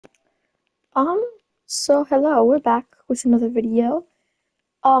Um, so hello, we're back with another video.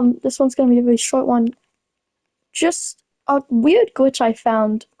 This one's gonna be a really short one. Just a weird glitch I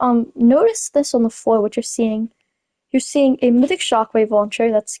found. Notice this on the floor, what you're seeing. You're seeing a Mythic Shockwave Launcher,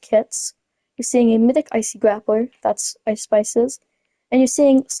 that's Kits. You're seeing a Mythic Icy Grappler, that's Ice Spices. And you're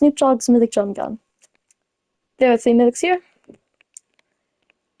seeing Snoop Dogg's Mythic Drum Gun. There are three Mythics here.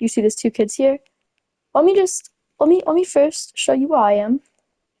 You see there's two kids here. Let me first show you where I am.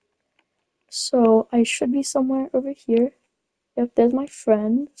 So I should be somewhere over here. Yep, there's my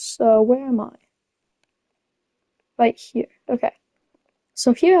friend. So where am I? Right here. Okay.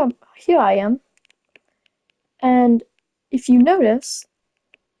 So here I am. And if you notice,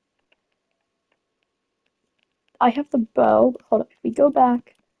 I have the bow. Hold on. If we go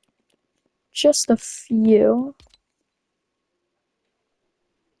back just a few.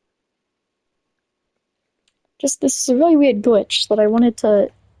 Just this is a really weird glitch that I wanted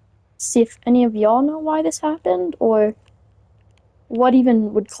to see if any of y'all know why this happened or what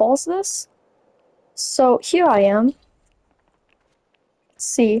even would cause this. So here I am. Let's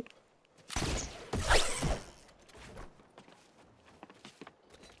see.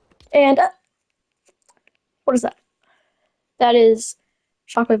 And what is that? That is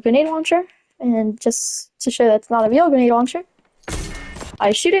Shockwave Grenade Launcher. And just to show that's not a real grenade launcher,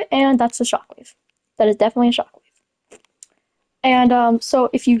 I shoot it and that's a shockwave. That is definitely a shockwave. And so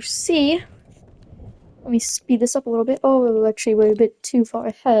if you see, let me speed this up a little bit. Oh, actually, we're a bit too far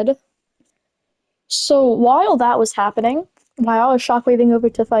ahead. So while that was happening, while I was shockwaving over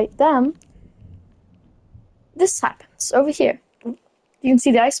to fight them, this happens over here. You can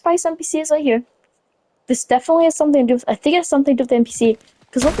see the Ice Spice NPC is right here. This definitely has something to do with, I think it has something to do with the NPC,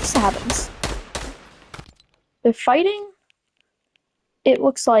 because look what just happens. They're fighting. It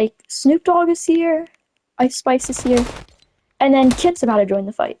looks like Snoop Dogg is here, Ice Spice is here, and then Kit's about to join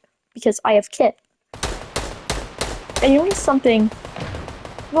the fight, because I have Kit. And you notice something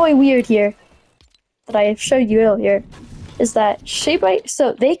really weird here that I showed you earlier, is that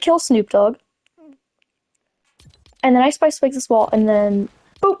so they kill Snoop Dogg, and then Ice Spice breaks this wall, and then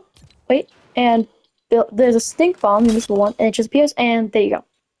boop, wait, and there's a stink bomb, the invisible one, and it just appears, and there you go.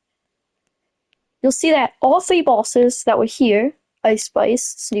 You'll see that all three bosses that were here, Ice Spice,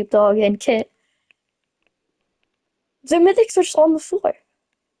 Snoop Dogg, and Kit, their mythics are just on the floor.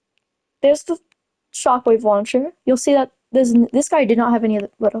 There's the shockwave launcher. You'll see that this guy did not have any of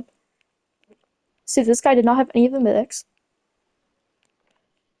the see this guy did not have any of the mythics.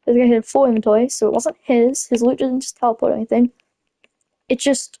 This guy had full inventory, so it wasn't his. His loot didn't just teleport or anything. It's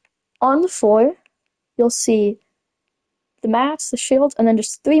just on the floor. You'll see the mats, the shields, and then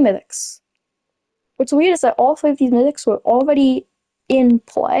just three mythics. What's weird is that all three of these mythics were already in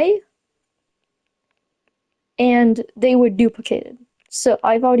play, and they were duplicated. So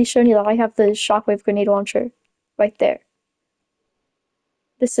I've already shown you that I have the shockwave grenade launcher right there.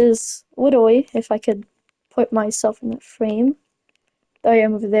 This is literally, if I could put myself in that frame, there I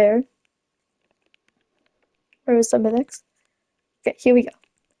am over there. Where is the mythics? Okay, here we go.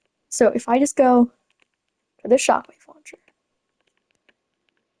 So if I just go for the shockwave launcher.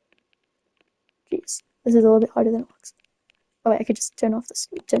 Jeez, this is a little bit harder than it looks. Oh wait, I could just turn down the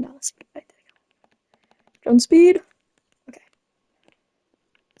speed. Right, there you go. Drone speed. Okay.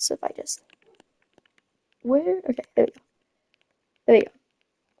 So if I just okay, there we go. There we go.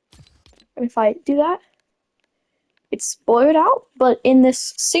 And if I do that, it's blurred out, but in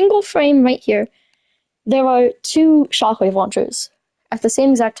this single frame right here, there are two shockwave launchers at the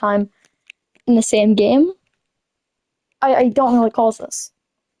same exact time in the same game. I don't know what calls this.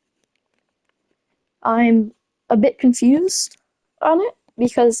 I'm a bit confused on it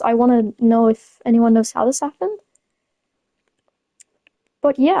because I want to know if anyone knows how this happened.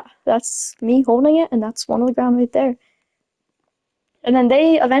 But yeah, that's me holding it, and that's one on the ground right there. And then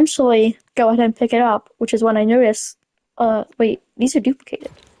they eventually go ahead and pick it up, which is when I notice, wait, these are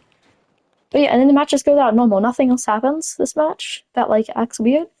duplicated. But yeah, and then the match just goes out normal. Nothing else happens this match that, like, acts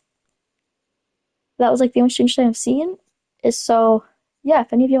weird. That was, like, the only strange thing I've seen. So, yeah,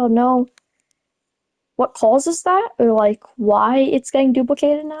 if any of y'all know what causes that, or, like, why it's getting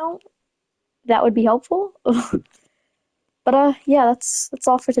duplicated now, that would be helpful. But, yeah, that's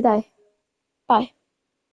all for today. Bye.